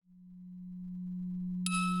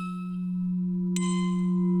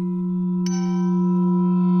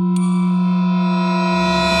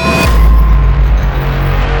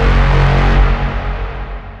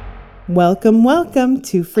Welcome, welcome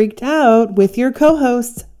to Freaked Out with your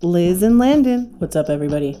co-hosts, Liz and Landon. What's up,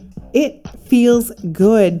 everybody? It feels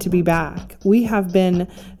good to be back. We have been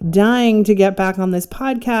dying to get back on this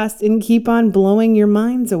podcast and keep on blowing your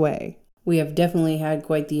minds away. We have definitely had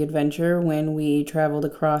quite the adventure when we traveled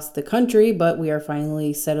across the country, but we are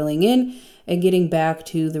finally settling in and getting back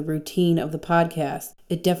to the routine of the podcast.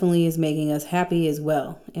 It definitely is making us happy as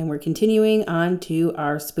well. And we're continuing on to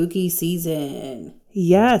our spooky season.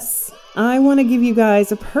 Yes, I want to give you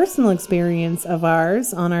guys a personal experience of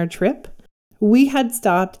ours on our trip. We had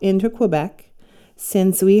stopped into Quebec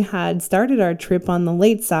since we had started our trip on the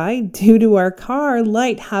late side due to our car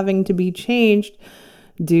light having to be changed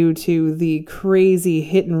due to the crazy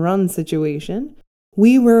hit and run situation.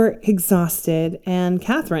 We were exhausted, and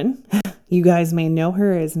Catherine, you guys may know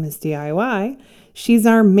her as Miss DIY, she's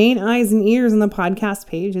our main eyes and ears on the podcast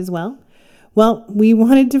page as well. Well, we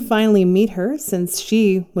wanted to finally meet her since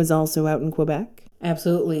she was also out in Quebec.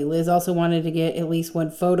 Absolutely. Liz also wanted to get at least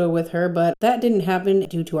one photo with her, but that didn't happen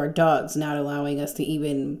due to our dogs not allowing us to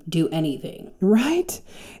even do anything. Right?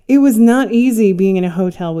 It was not easy being in a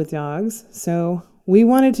hotel with dogs, so we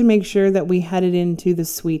wanted to make sure that we headed into the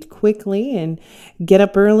suite quickly and get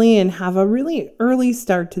up early and have a really early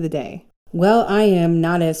start to the day. Well, I am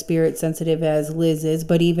not as spirit sensitive as Liz is,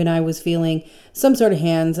 but even I was feeling some sort of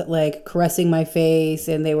hands like caressing my face,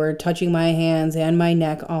 and they were touching my hands and my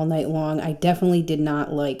neck all night long. I definitely did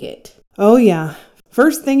not like it. Oh yeah.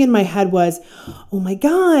 First thing in my head was, oh my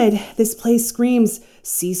God, this place screams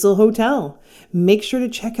Cecil Hotel. Make sure to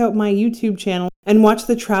check out my YouTube channel and watch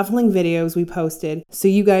the traveling videos we posted so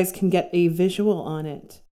you guys can get a visual on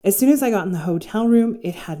it. As soon as I got in the hotel room,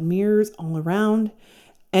 it had mirrors all around.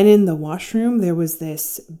 And in the washroom, there was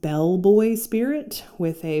this bellboy spirit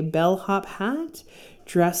with a bellhop hat,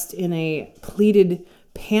 dressed in a pleated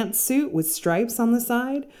pantsuit with stripes on the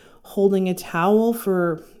side, holding a towel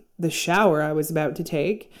for the shower I was about to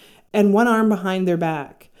take, and one arm behind their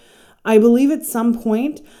back. I believe at some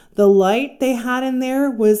point, the light they had in there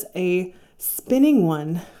was a spinning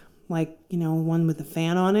one, like, one with a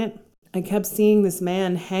fan on it. I kept seeing this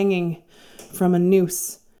man hanging from a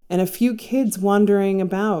noose, and a few kids wandering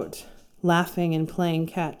about, laughing and playing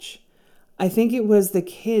catch. I think it was the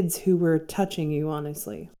kids who were touching you,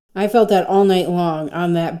 honestly. I felt that all night long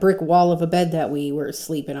on that brick wall of a bed that we were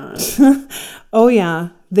sleeping on. Oh yeah,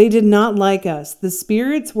 they did not like us. The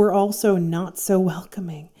spirits were also not so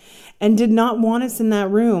welcoming and did not want us in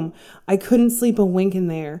that room. I couldn't sleep a wink in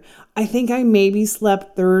there. I think I maybe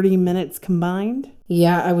slept 30 minutes combined.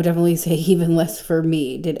 Yeah, I would definitely say even less for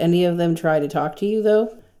me. Did any of them try to talk to you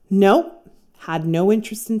though? Nope, had no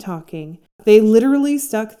interest in talking. They literally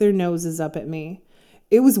stuck their noses up at me.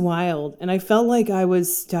 It was wild, and I felt like I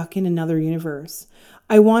was stuck in another universe.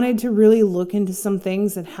 I wanted to really look into some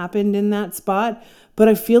things that happened in that spot, but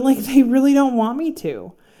I feel like they really don't want me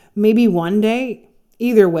to. Maybe one day.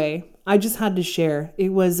 Either way, I just had to share. It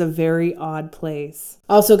was a very odd place.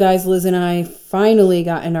 Also, guys, Liz and I finally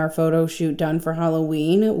gotten our photo shoot done for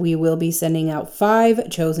Halloween. We will be sending out 5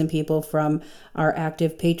 chosen people from our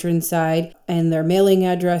active patron side and their mailing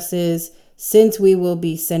addresses, since we will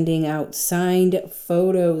be sending out signed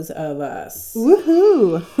photos of us.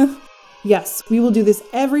 Woohoo! Yes, we will do this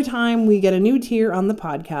every time we get a new tier on the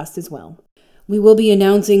podcast as well. We will be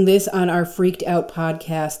announcing this on our Freaked Out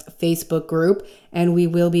Podcast Facebook group, and we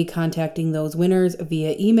will be contacting those winners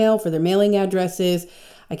via email for their mailing addresses.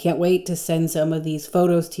 I can't wait to send some of these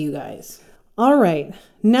photos to you guys. All right,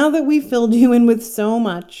 now that we've filled you in with so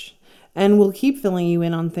much, and we'll keep filling you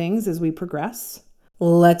in on things as we progress,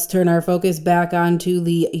 let's turn our focus back onto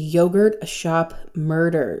the yogurt shop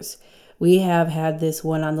murders. We have had this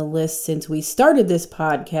one on the list since we started this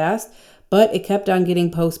podcast, but it kept on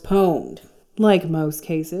getting postponed. Like most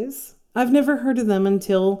cases, I've never heard of them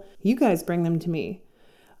until you guys bring them to me.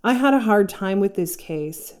 I had a hard time with this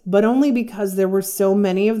case, but only because there were so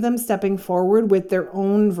many of them stepping forward with their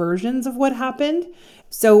own versions of what happened.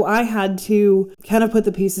 So I had to kind of put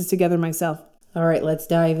the pieces together myself. All right, let's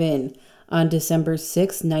dive in. On December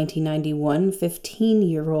 6, 1991,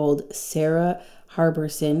 15-year-old Sarah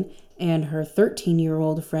Harberson and her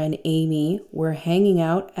 13-year-old friend Amy were hanging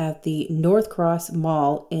out at the North Cross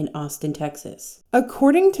Mall in Austin, Texas.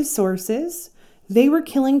 According to sources, they were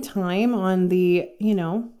killing time on the,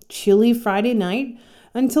 chilly Friday night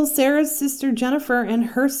until Sarah's sister Jennifer and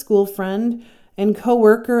her school friend and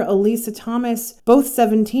co-worker Elisa Thomas, both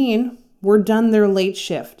 17, were done their late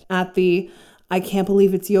shift at the I Can't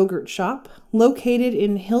Believe It's Yogurt shop located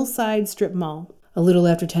in Hillside Strip Mall. A little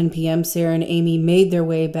after 10 p.m., Sarah and Amy made their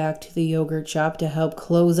way back to the yogurt shop to help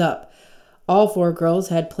close up. All 4 girls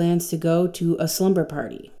had plans to go to a slumber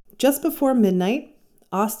party. Just before midnight,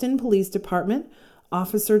 Austin Police Department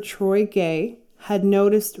Officer Troy Gay had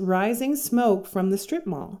noticed rising smoke from the strip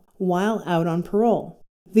mall while out on parole.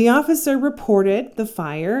 The officer reported the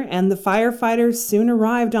fire, and the firefighters soon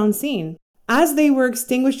arrived on scene. As they were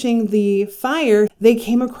extinguishing the fire, they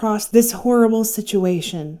came across this horrible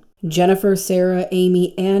situation. Jennifer, Sarah,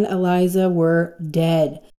 Amy, and Eliza were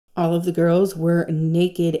dead. All of the girls were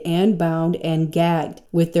naked and bound and gagged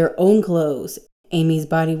with their own clothes. Amy's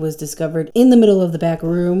body was discovered in the middle of the back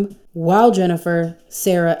room, while Jennifer,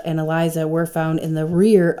 Sarah, and Eliza were found in the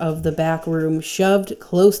rear of the back room, shoved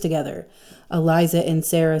close together. Eliza and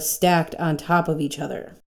Sarah stacked on top of each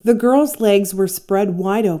other. The girls' legs were spread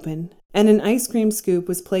wide open, and an ice cream scoop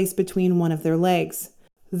was placed between one of their legs.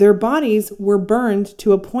 Their bodies were burned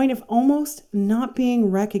to a point of almost not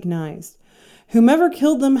being recognized. Whomever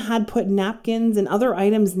killed them had put napkins and other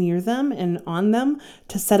items near them and on them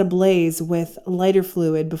to set ablaze with lighter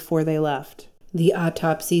fluid before they left. The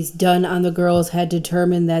autopsies done on the girls had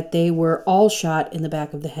determined that they were all shot in the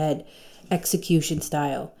back of the head, execution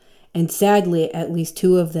style. And sadly, at least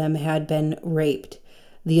 2 of them had been raped.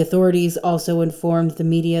 The authorities also informed the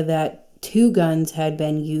media that 2 guns had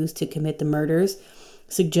been used to commit the murders,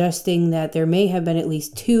 suggesting that there may have been at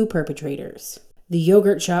least 2 perpetrators. The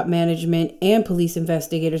yogurt shop management and police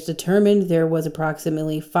investigators determined there was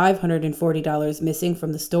approximately $540 missing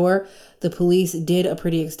from the store. The police did a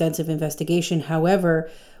pretty extensive investigation,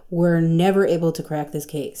 however, were never able to crack this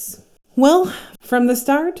case. Well, from the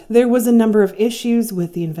start, there was a number of issues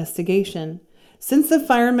with the investigation. Since the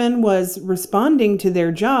fireman was responding to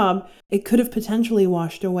their job, it could have potentially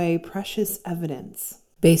washed away precious evidence.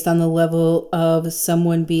 Based on the level of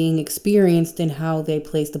someone being experienced in how they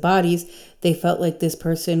placed the bodies, they felt like this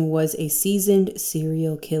person was a seasoned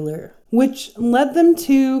serial killer. Which led them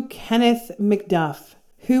to Kenneth McDuff,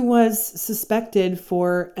 who was suspected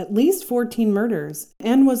for at least 14 murders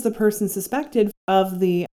and was the person suspected of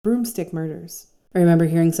the broomstick murders. I remember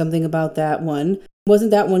hearing something about that one.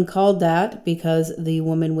 Wasn't that one called that because the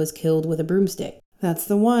woman was killed with a broomstick? That's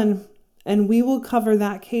the one. And we will cover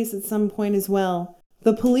that case at some point as well.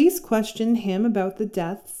 The police questioned him about the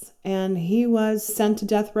deaths, and he was sent to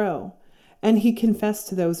death row. And he confessed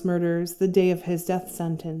to those murders the day of his death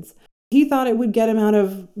sentence. He thought it would get him out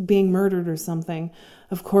of being murdered or something.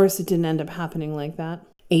 Of course, it didn't end up happening like that.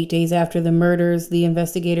 8 days after the murders, the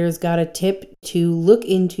investigators got a tip to look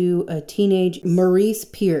into a teenage Maurice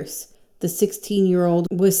Pierce. The 16-year-old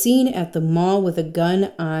was seen at the mall with a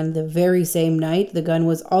gun on the very same night. The gun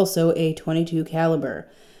was also a .22 caliber.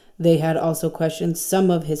 They had also questioned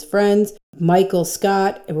some of his friends, Michael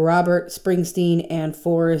Scott, Robert Springsteen, and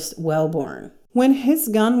Forrest Wellborn. When his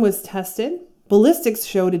gun was tested, ballistics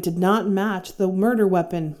showed it did not match the murder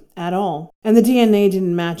weapon at all. And the DNA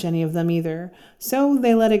didn't match any of them either. So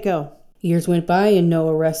they let it go. Years went by and no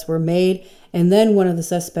arrests were made. And then one of the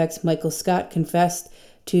suspects, Michael Scott, confessed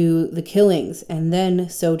to the killings. And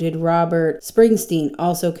then so did Robert Springsteen,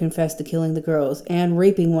 also confessed to killing the girls and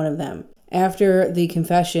raping one of them. After the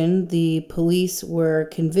confession, the police were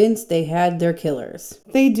convinced they had their killers.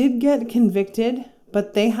 They did get convicted,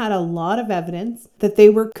 but they had a lot of evidence that they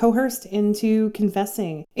were coerced into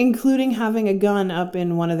confessing, including having a gun up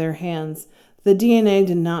in one of their hands. The DNA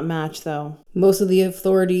did not match, though. Most of the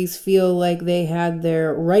authorities feel like they had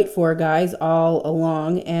their right 4 guys all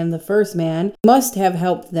along, and the first man must have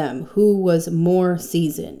helped them, who was more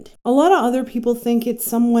seasoned. A lot of other people think it's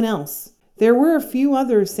someone else. There were a few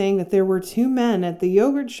others saying that there were 2 men at the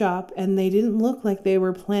yogurt shop and they didn't look like they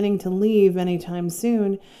were planning to leave anytime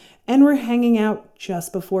soon and were hanging out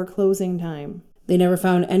just before closing time. They never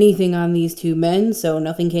found anything on these 2 men, so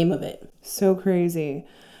nothing came of it. So crazy.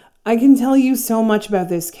 I can tell you so much about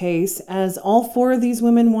this case as all 4 of these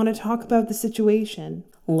women want to talk about the situation.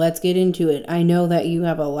 Let's get into it. I know that you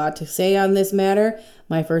have a lot to say on this matter.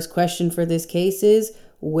 My first question for this case is,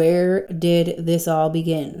 where did this all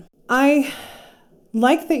begin? I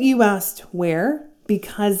like that you asked where,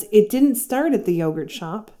 because it didn't start at the yogurt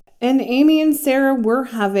shop. And Amy and Sarah were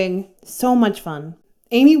having so much fun.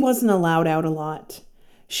 Amy wasn't allowed out a lot.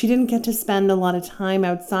 She didn't get to spend a lot of time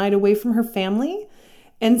outside away from her family.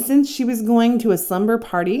 And since she was going to a slumber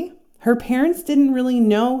party, her parents didn't really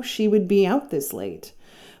know she would be out this late.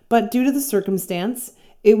 But due to the circumstance,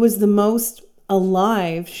 it was the most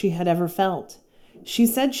alive she had ever felt. She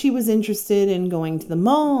said she was interested in going to the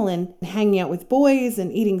mall and hanging out with boys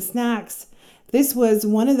and eating snacks. This was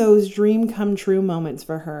one of those dream come true moments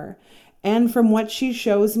for her. And from what she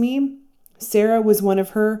shows me, Sarah was one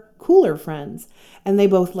of her cooler friends. And they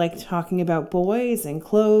both liked talking about boys and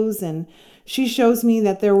clothes. And she shows me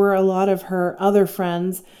that there were a lot of her other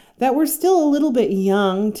friends that were still a little bit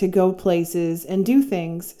young to go places and do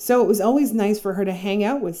things, so it was always nice for her to hang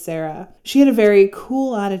out with Sarah. She had a very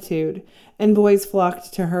cool attitude, and boys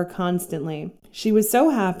flocked to her constantly. She was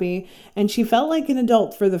so happy, and she felt like an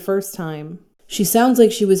adult for the first time. She sounds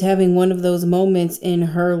like she was having one of those moments in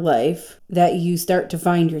her life that you start to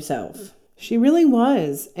find yourself. She really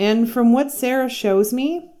was, and from what Sarah shows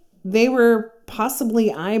me, they were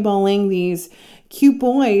possibly eyeballing these cute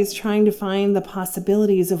boys trying to find the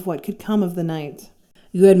possibilities of what could come of the night.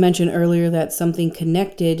 You had mentioned earlier that something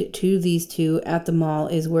connected to these two at the mall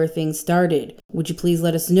is where things started. Would you please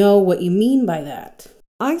let us know what you mean by that?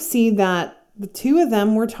 I see that the two of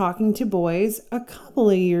them were talking to boys a couple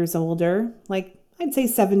of years older, like I'd say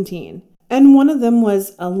 17. And one of them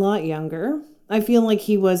was a lot younger. I feel like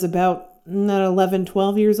he was about 11,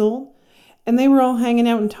 12 years old. And they were all hanging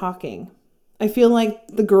out and talking. I feel like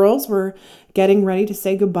the girls were getting ready to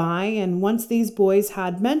say goodbye, and once these boys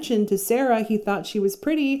had mentioned to Sarah he thought she was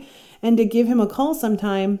pretty and to give him a call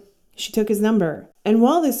sometime, she took his number. And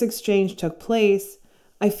while this exchange took place,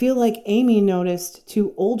 I feel like Amy noticed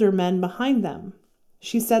two older men behind them.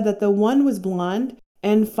 She said that the one was blonde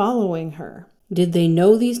and following her. Did they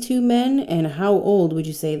know these two men, and how old would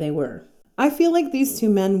you say they were? I feel like these two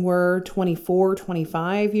men were 24,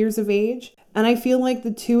 25 years of age. And I feel like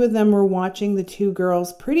the two of them were watching the two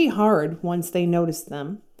girls pretty hard once they noticed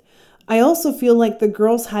them. I also feel like the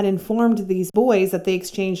girls had informed these boys that they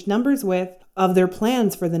exchanged numbers with of their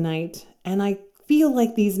plans for the night. And I feel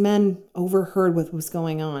like these men overheard what was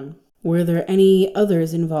going on. Were there any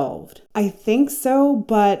others involved? I think so,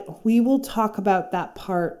 but we will talk about that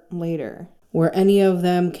part later. Were any of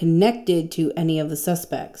them connected to any of the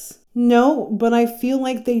suspects? No, but I feel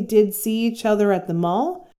like they did see each other at the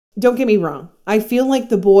mall. Don't get me wrong. I feel like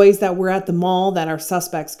the boys that were at the mall that are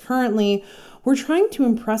suspects currently were trying to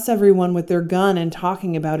impress everyone with their gun and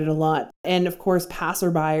talking about it a lot. And of course,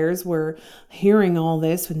 passerbyers were hearing all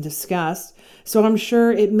this in disgust. So I'm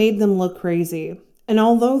sure it made them look crazy. And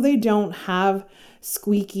although they don't have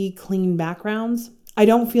squeaky clean backgrounds, I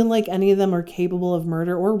don't feel like any of them are capable of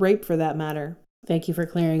murder or rape for that matter. Thank you for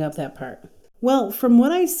clearing up that part. Well, from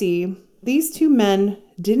what I see, these two men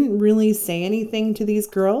didn't really say anything to these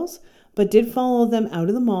girls, but did follow them out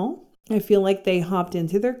of the mall. I feel like they hopped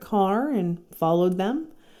into their car and followed them.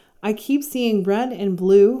 I keep seeing red and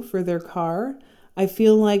blue for their car. I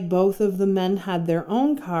feel like both of the men had their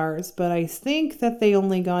own cars, but I think that they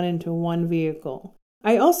only got into one vehicle.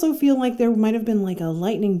 I also feel like there might have been like a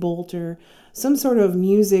lightning bolt or some sort of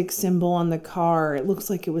music symbol on the car. It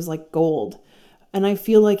looks like it was like gold, and I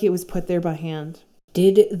feel like it was put there by hand.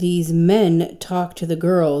 Did these men talk to the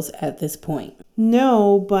girls at this point?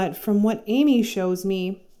 No, but from what Amy shows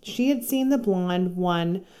me, she had seen the blonde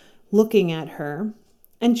one looking at her,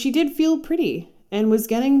 and she did feel pretty and was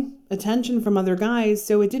getting attention from other guys,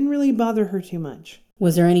 so it didn't really bother her too much.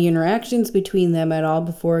 Was there any interactions between them at all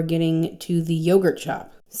before getting to the yogurt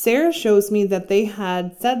shop? Sarah shows me that they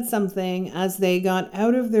had said something as they got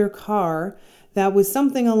out of their car that was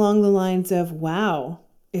something along the lines of, "Wow,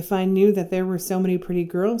 if I knew that there were so many pretty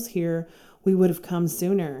girls here, we would have come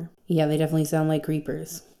sooner." Yeah, they definitely sound like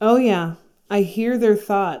creepers. Oh yeah, I hear their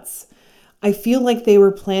thoughts. I feel like they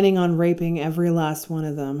were planning on raping every last one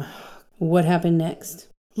of them. What happened next?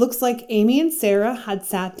 Looks like Amy and Sarah had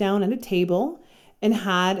sat down at a table and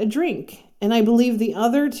had a drink. And I believe the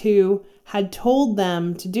other two had told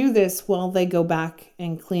them to do this while they go back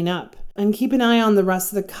and clean up and keep an eye on the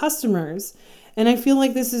rest of the customers. And I feel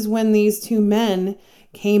like this is when these two men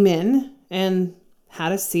came in and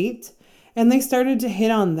had a seat, and they started to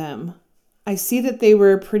hit on them. I see that they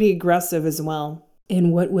were pretty aggressive as well.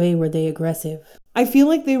 In what way were they aggressive? I feel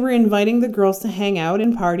like they were inviting the girls to hang out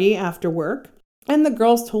and party after work, and the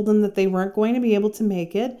girls told them that they weren't going to be able to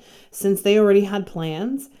make it since they already had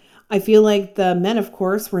plans. I feel like the men, of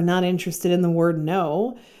course, were not interested in the word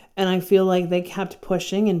no, and I feel like they kept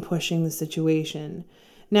pushing and pushing the situation.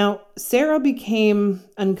 Now, Sarah became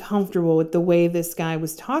uncomfortable with the way this guy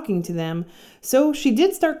was talking to them, so she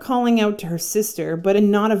did start calling out to her sister, but in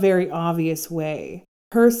not a very obvious way.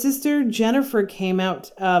 Her sister, Jennifer, came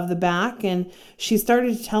out of the back, and she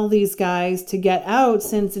started to tell these guys to get out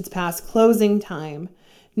since it's past closing time.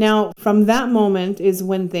 Now, from that moment is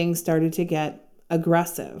when things started to get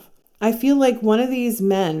aggressive. I feel like one of these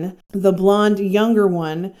men, the blonde younger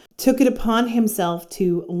one, took it upon himself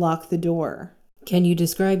to lock the door. Can you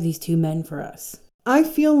describe these two men for us? I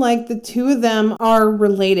feel like the two of them are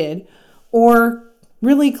related or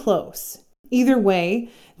really close. Either way,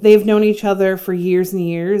 they've known each other for years and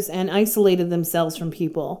years and isolated themselves from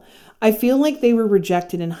people. I feel like they were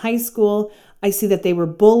rejected in high school. I see that they were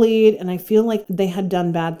bullied, and I feel like they had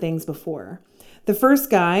done bad things before. The first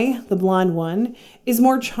guy, the blonde one, is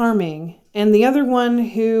more charming, and the other one,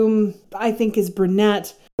 whom I think is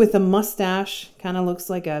brunette with a mustache, kind of looks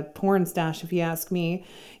like a porn stash if you ask me,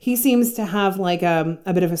 he seems to have like a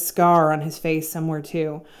bit of a scar on his face somewhere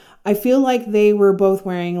too. I feel like they were both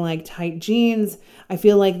wearing like tight jeans. I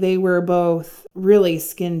feel like they were both really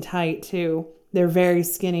skin tight too. They're very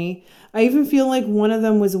skinny. I even feel like one of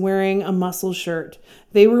them was wearing a muscle shirt.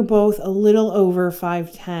 They were both a little over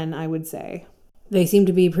 5'10", I would say. They seem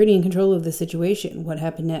to be pretty in control of the situation. What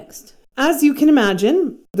happened next? As you can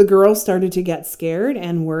imagine, the girl started to get scared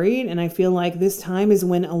and worried, and I feel like this time is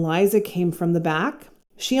when Eliza came from the back.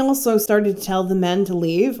 She also started to tell the men to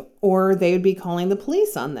leave, or they would be calling the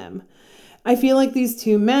police on them. I feel like these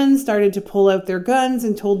two men started to pull out their guns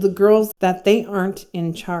and told the girls that they aren't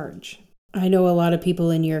in charge. I know a lot of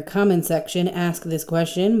people in your comment section ask this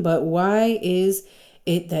question, but why is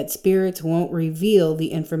it that spirits won't reveal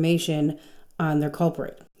the information on their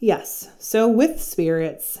culprit? Yes, so with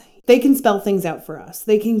spirits, they can spell things out for us.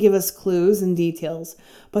 They can give us clues and details,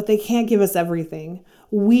 but they can't give us everything.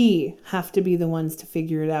 We have to be the ones to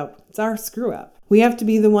figure it out. It's our screw up. We have to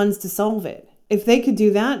be the ones to solve it. If they could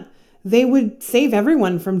do that, they would save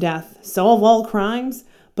everyone from death, solve all crimes.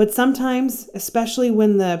 But sometimes, especially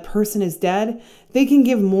when the person is dead, they can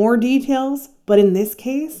give more details. But in this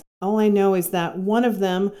case, all I know is that one of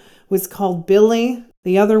them was called Billy,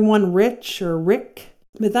 the other one Rich or Rick.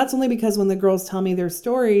 But that's only because when the girls tell me their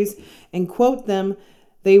stories and quote them,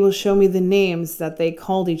 they will show me the names that they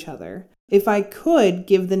called each other. If I could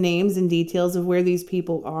give the names and details of where these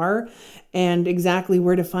people are and exactly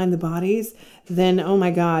where to find the bodies, then oh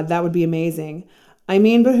my God, that would be amazing. I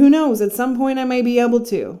mean, but who knows? At some point I may be able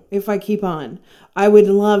to, if I keep on. I would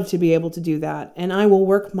love to be able to do that, and I will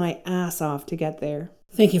work my ass off to get there.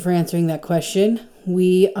 Thank you for answering that question.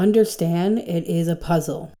 We understand it is a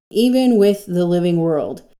puzzle. Even with the living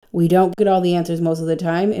world, we don't get all the answers most of the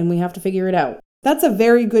time, and we have to figure it out. That's a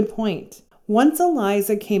very good point. Once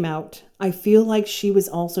Eliza came out, I feel like she was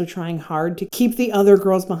also trying hard to keep the other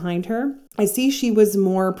girls behind her. I see she was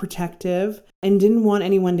more protective and didn't want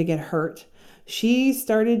anyone to get hurt. She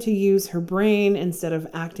started to use her brain instead of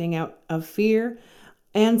acting out of fear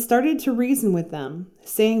and started to reason with them,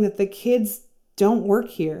 saying that the kids don't work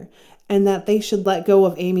here and that they should let go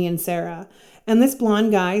of Amy and Sarah. And this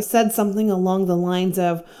blonde guy said something along the lines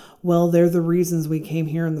of, well, they're the reasons we came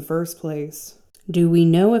here in the first place. Do we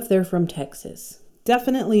know if they're from Texas?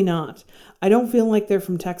 Definitely not. I don't feel like they're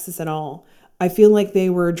from Texas at all. I feel like they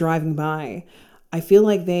were driving by. I feel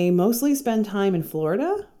like they mostly spend time in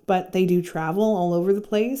Florida, but they do travel all over the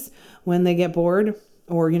place when they get bored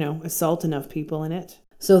or, assault enough people in it.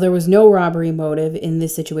 So there was no robbery motive in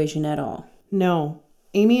this situation at all? No.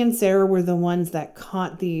 Amy and Sarah were the ones that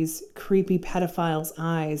caught these creepy pedophiles'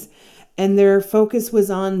 eyes, and their focus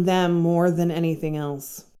was on them more than anything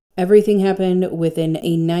else. Everything happened within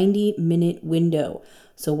a 90-minute window.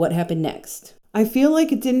 So what happened next? I feel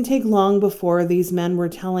like it didn't take long before these men were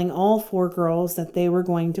telling all four girls that they were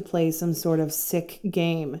going to play some sort of sick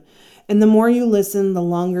game. And the more you listen, the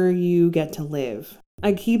longer you get to live.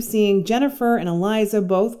 I keep seeing Jennifer and Eliza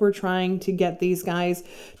both were trying to get these guys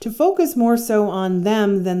to focus more so on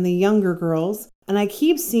them than the younger girls. And I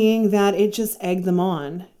keep seeing that it just egged them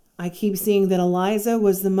on. I keep seeing that Eliza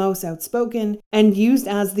was the most outspoken and used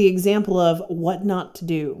as the example of what not to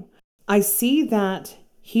do. I see that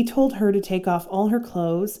he told her to take off all her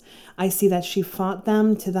clothes. I see that she fought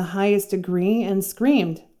them to the highest degree and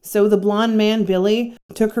screamed. So the blonde man, Billy,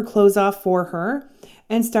 took her clothes off for her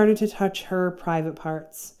and started to touch her private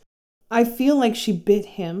parts. I feel like she bit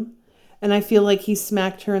him, and I feel like he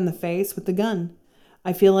smacked her in the face with the gun.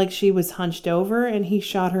 I feel like she was hunched over and he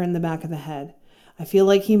shot her in the back of the head. I feel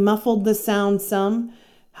like he muffled the sound some.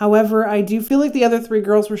 However, I do feel like the other three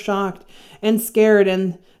girls were shocked and scared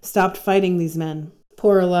and stopped fighting these men.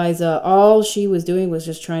 Poor Eliza, all she was doing was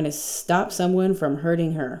just trying to stop someone from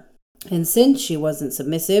hurting her. And since she wasn't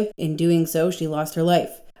submissive, in doing so, she lost her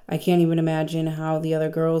life. I can't even imagine how the other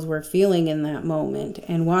girls were feeling in that moment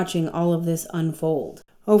and watching all of this unfold.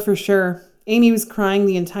 Oh, for sure. Amy was crying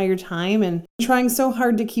the entire time and trying so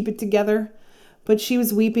hard to keep it together, but she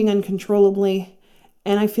was weeping uncontrollably,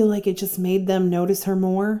 and I feel like it just made them notice her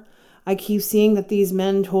more. I keep seeing that these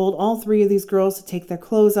men told all three of these girls to take their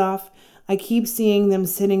clothes off. I keep seeing them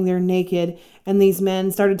sitting there naked, and these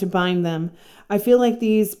men started to bind them. I feel like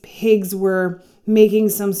these pigs were making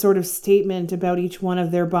some sort of statement about each one of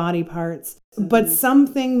their body parts. But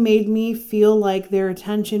something made me feel like their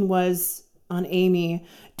attention was on Amy.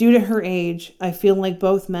 Due to her age, I feel like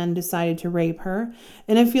both men decided to rape her,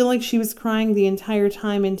 and I feel like she was crying the entire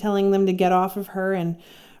time and telling them to get off of her, and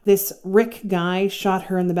this Rick guy shot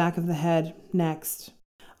her in the back of the head next.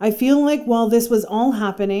 I feel like while this was all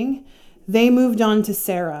happening, they moved on to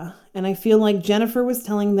Sarah, and I feel like Jennifer was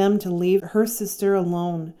telling them to leave her sister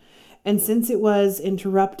alone. And since it was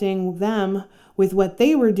interrupting them with what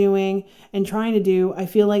they were doing and trying to do, I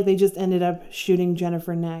feel like they just ended up shooting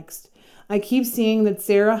Jennifer next. I keep seeing that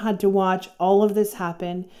Sarah had to watch all of this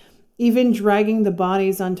happen, even dragging the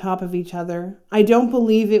bodies on top of each other. I don't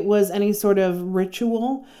believe it was any sort of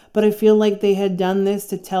ritual, but I feel like they had done this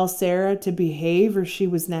to tell Sarah to behave or she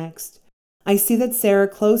was next. I see that Sarah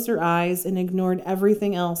closed her eyes and ignored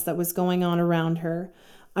everything else that was going on around her.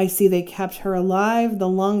 I see they kept her alive the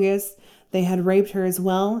longest. They had raped her as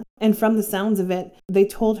well, and from the sounds of it, they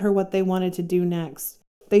told her what they wanted to do next.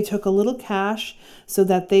 They took a little cash so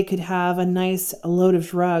that they could have a nice load of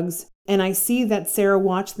drugs, and I see that Sarah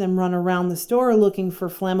watched them run around the store looking for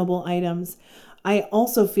flammable items. I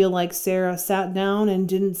also feel like Sarah sat down and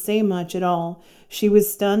didn't say much at all. She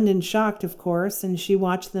was stunned and shocked, of course, and she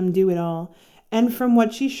watched them do it all. And from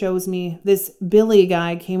what she shows me, this Billy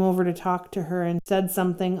guy came over to talk to her and said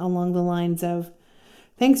something along the lines of,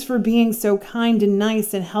 "Thanks for being so kind and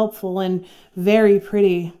nice and helpful and very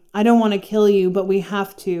pretty. I don't want to kill you, but we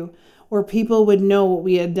have to, or people would know what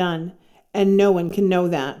we had done, and no one can know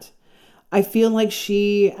that." I feel like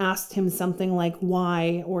she asked him something like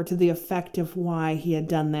why, or to the effect of why he had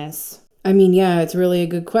done this. I mean, yeah, it's really a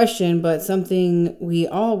good question, but something we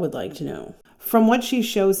all would like to know. From what she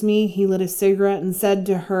shows me, he lit a cigarette and said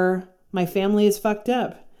to her, "My family is fucked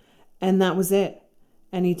up." And that was it.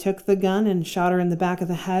 And he took the gun and shot her in the back of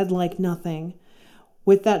the head like nothing.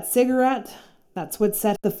 With that cigarette, that's what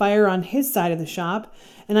set the fire on his side of the shop.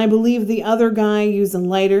 And I believe the other guy used a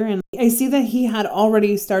lighter, and I see that he had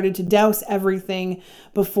already started to douse everything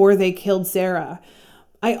before they killed Sarah.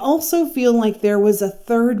 I also feel like there was a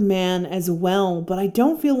third man as well, but I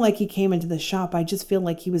don't feel like he came into the shop. I just feel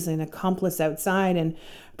like he was an accomplice outside and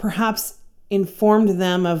perhaps informed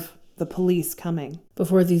them of the police coming.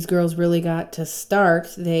 Before these girls really got to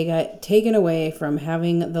start, they got taken away from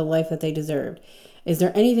having the life that they deserved. Is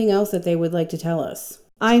there anything else that they would like to tell us?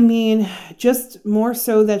 I mean, just more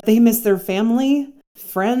so that they miss their family,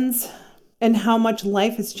 friends, and how much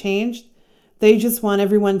life has changed. They just want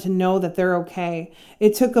everyone to know that they're okay.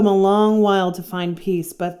 It took them a long while to find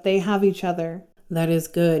peace, but they have each other. That is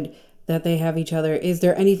good that they have each other. Is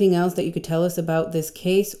there anything else that you could tell us about this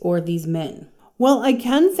case or these men? Well, I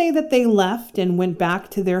can say that they left and went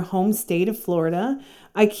back to their home state of Florida.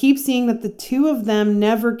 I keep seeing that the two of them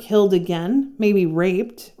never killed again, maybe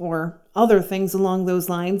raped or other things along those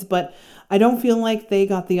lines, but I don't feel like they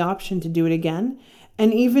got the option to do it again.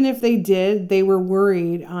 And even if they did, they were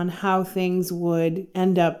worried on how things would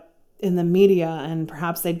end up in the media, and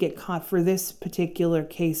perhaps they'd get caught for this particular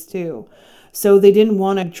case too. So they didn't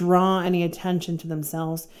want to draw any attention to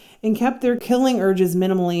themselves and kept their killing urges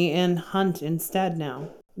minimally and hunt instead now.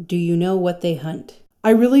 Do you know what they hunt? I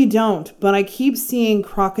really don't, but I keep seeing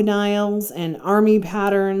crocodiles and army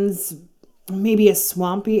patterns, maybe a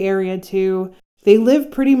swampy area too. They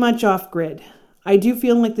live pretty much off-grid. I do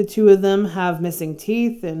feel like the two of them have missing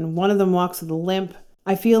teeth and one of them walks with a limp.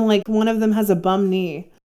 I feel like one of them has a bum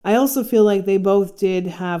knee. I also feel like they both did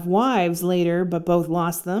have wives later, but both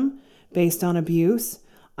lost them based on abuse.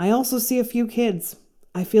 I also see a few kids.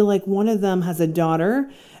 I feel like one of them has a daughter,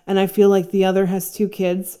 and I feel like the other has 2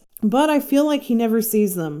 kids, but I feel like he never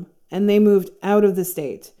sees them, and they moved out of the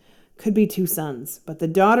state. Could be 2 sons, but the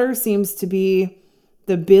daughter seems to be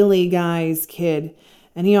the Billy guy's kid,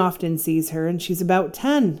 and he often sees her, and she's about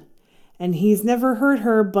 10, and he's never hurt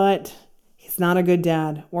her, but he's not a good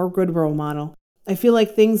dad or good role model. I feel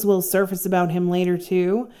like things will surface about him later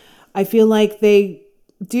too. I feel like they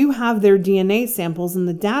do have their DNA samples in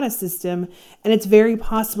the data system, and it's very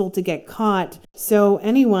possible to get caught. So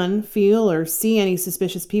anyone feel or see any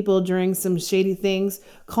suspicious people doing some shady things,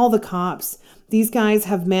 call the cops. These guys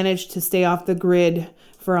have managed to stay off the grid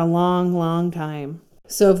for a long, long time.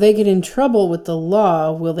 So if they get in trouble with the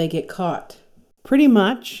law, will they get caught? Pretty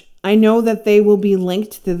much. I know that they will be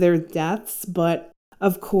linked to their deaths, but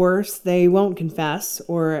of course, they won't confess,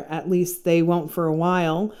 or at least they won't for a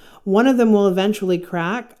while. One of them will eventually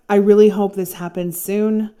crack. I really hope this happens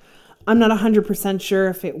soon. I'm not 100% sure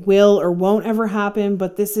if it will or won't ever happen,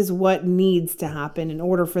 but this is what needs to happen in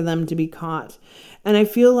order for them to be caught. And I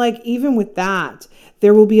feel like even with that,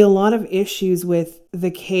 there will be a lot of issues with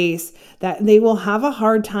the case that they will have a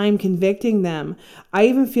hard time convicting them. I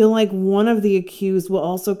even feel like one of the accused will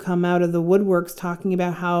also come out of the woodworks talking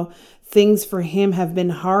about how things for him have been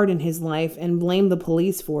hard in his life and blame the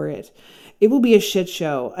police for it. It will be a shit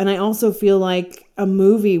show. And I also feel like a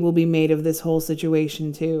movie will be made of this whole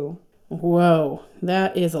situation too. Whoa,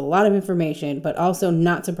 that is a lot of information, but also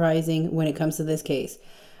not surprising when it comes to this case.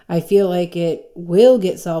 I feel like it will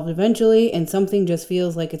get solved eventually, and something just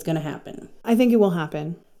feels like it's going to happen. I think it will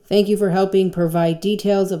happen. Thank you for helping provide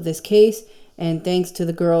details of this case, and thanks to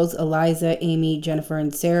the girls, Eliza, Amy, Jennifer,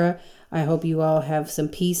 and Sarah. I hope you all have some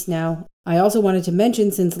peace now. I also wanted to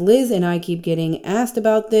mention, since Liz and I keep getting asked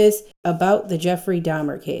about this, about the Jeffrey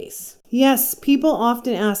Dahmer case. Yes, people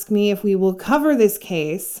often ask me if we will cover this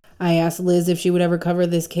case. I asked Liz if she would ever cover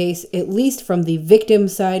this case, at least from the victim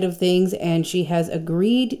side of things, and she has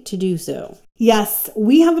agreed to do so. Yes,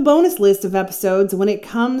 we have a bonus list of episodes when it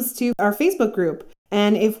comes to our Facebook group.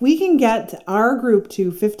 And if we can get our group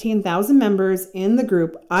to 15,000 members in the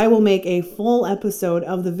group, I will make a full episode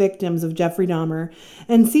of the victims of Jeffrey Dahmer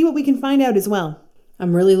and see what we can find out as well.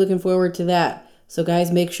 I'm really looking forward to that. So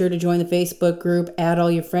guys, make sure to join the Facebook group, add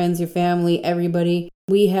all your friends, your family, everybody.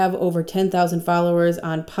 We have over 10,000 followers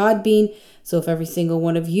on Podbean. So if every single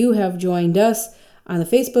one of you have joined us on the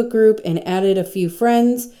Facebook group and added a few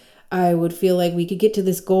friends, I would feel like we could get to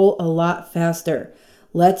this goal a lot faster.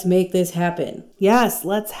 Let's make this happen. Yes,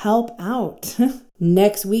 let's help out.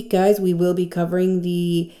 Next week, guys, we will be covering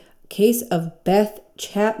the case of Beth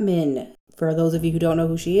Chapman. For those of you who don't know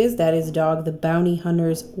who she is, that is Dog the Bounty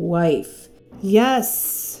Hunter's wife.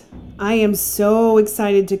 Yes, I am so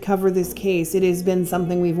excited to cover this case. It has been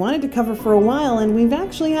something we've wanted to cover for a while, and we've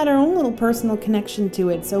actually had our own little personal connection to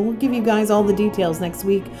it. So we'll give you guys all the details next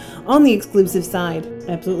week on the exclusive side.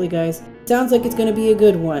 Absolutely, guys. Sounds like it's going to be a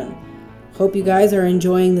good one. Hope you guys are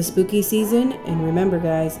enjoying the spooky season. And remember,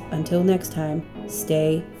 guys, until next time,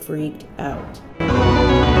 stay freaked out.